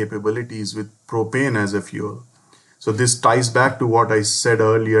simulation capabilities with propane as a fuel. So this ties back to what I said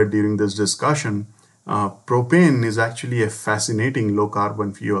earlier during this discussion. Propane is actually a fascinating low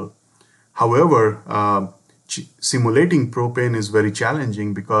carbon fuel. However, simulating propane is very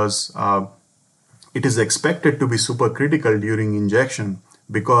challenging because it is expected to be supercritical during injection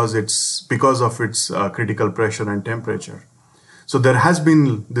because of its critical pressure and temperature. So there has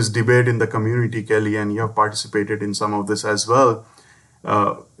been this debate in the community, Kelly, and you have participated in some of this as well.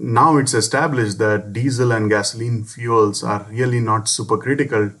 Now it's established that diesel and gasoline fuels are really not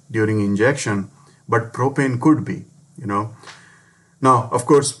supercritical during injection, but propane could be, Now, of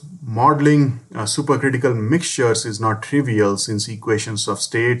course, modeling supercritical mixtures is not trivial since equations of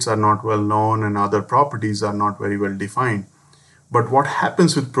states are not well known and other properties are not very well defined. But what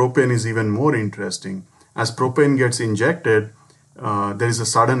happens with propane is even more interesting. As propane gets injected, there is a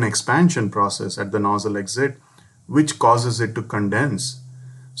sudden expansion process at the nozzle exit, which causes it to condense.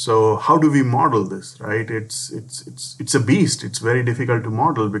 So how do we model this, right? It's a beast. It's very difficult to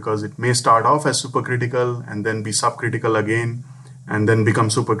model because it may start off as supercritical and then be subcritical again and then become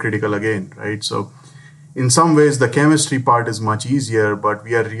supercritical again, right? So in some ways, the chemistry part is much easier, but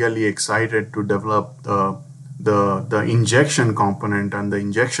we are really excited to develop the injection component and the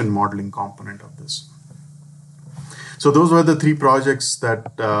injection modeling component of this. So those were the three projects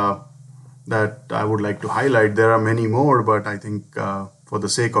that I would like to highlight. There are many more, but I think for the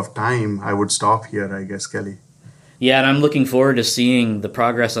sake of time, I would stop here, I guess, Kelly. Yeah, and I'm looking forward to seeing the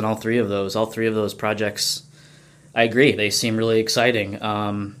progress on all three of those projects. I agree. They seem really exciting.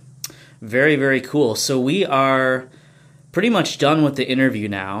 Very, very cool. So we are pretty much done with the interview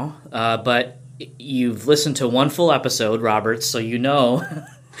now, but you've listened to one full episode, Robert, so you know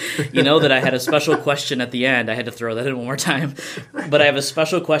that I had a special question at the end. I had to throw that in one more time. But I have a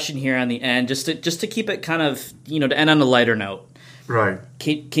special question here on the end, just to keep it kind of, to end on a lighter note. Right.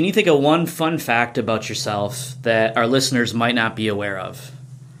 Can you think of one fun fact about yourself that our listeners might not be aware of?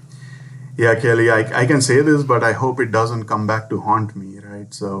 Yeah, Kelly, I can say this, but I hope it doesn't come back to haunt me,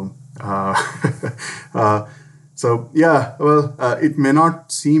 right? So, it may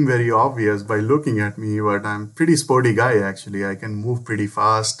not seem very obvious by looking at me, but I'm a pretty sporty guy, actually. I can move pretty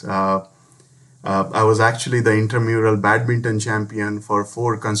fast. I was actually the intramural badminton champion for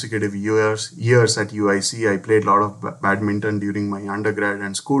 4 consecutive years at UIC. I played a lot of badminton during my undergrad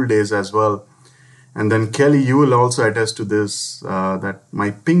and school days as well. And then, Kelly, you will also attest to this, that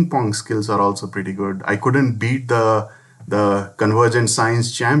my ping pong skills are also pretty good. I couldn't beat the convergent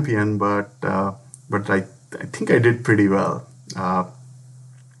science champion, but I think I did pretty well.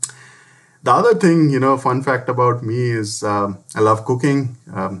 The other thing, fun fact about me is I love cooking.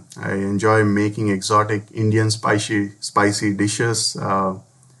 I enjoy making exotic Indian spicy dishes.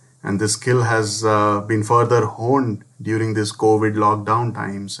 And this skill has been further honed during this COVID lockdown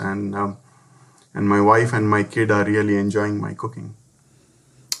times. And my wife and my kid are really enjoying my cooking.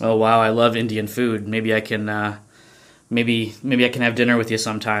 Oh, wow. I love Indian food. Maybe I can maybe I can have dinner with you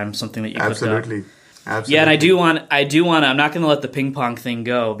sometime, something that you cooked up. Absolutely. Yeah, and I do want I'm not going to let the ping pong thing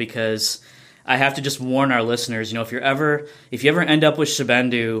go because I have to just warn our listeners, if you ever end up with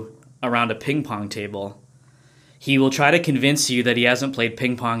Sibendu around a ping pong table, he will try to convince you that he hasn't played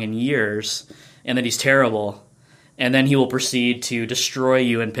ping pong in years and that he's terrible. and then he will proceed to destroy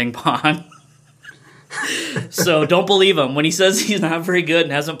you in ping pong. So don't believe him. When he says he's not very good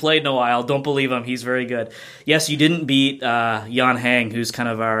and hasn't played in a while, don't believe him. He's very good. Yes, you didn't beat Jan Hang, who's kind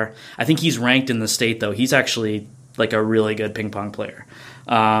of I think he's ranked in the state, though. He's actually like a really good ping pong player.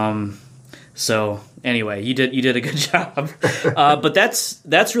 So anyway, you did a good job. But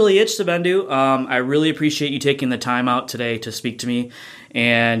that's really it, Sibendu. I really appreciate you taking the time out today to speak to me.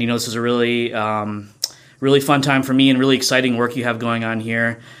 And, this is a really fun time for me and really exciting work you have going on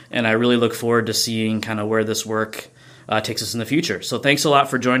here. And I really look forward to seeing kind of where this work takes us in the future. So thanks a lot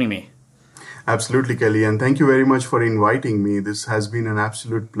for joining me. Absolutely, Kelly. And thank you very much for inviting me. This has been an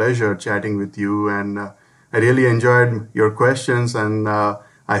absolute pleasure chatting with you. And I really enjoyed your questions. And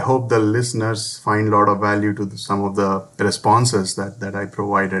I hope the listeners find a lot of value to some of the responses that I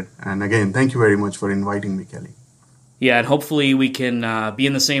provided. And again, thank you very much for inviting me, Kelly. Yeah, and hopefully we can be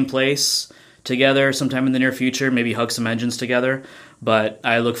in the same place together sometime in the near future, maybe hug some engines together. But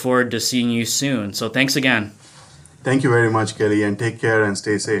I look forward to seeing you soon. So thanks again. Thank you very much, Kelly, and take care and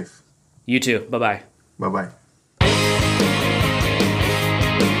stay safe. You too. Bye-bye. Bye-bye.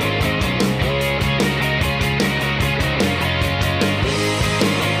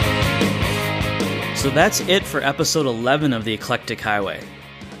 So that's it for episode 11 of The Eclectic Highway.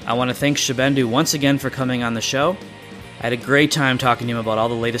 I want to thank Sibendu once again for coming on the show. I had a great time talking to him about all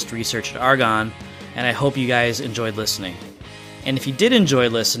the latest research at Argonne, and I hope you guys enjoyed listening. And if you did enjoy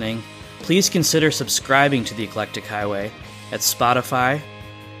listening, please consider subscribing to The Eclectic Highway at Spotify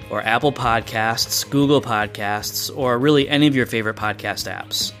or Apple Podcasts, Google Podcasts, or really any of your favorite podcast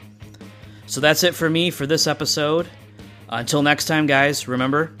apps. So that's it for me for this episode. Until next time, guys,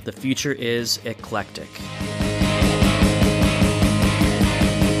 remember, the future is eclectic.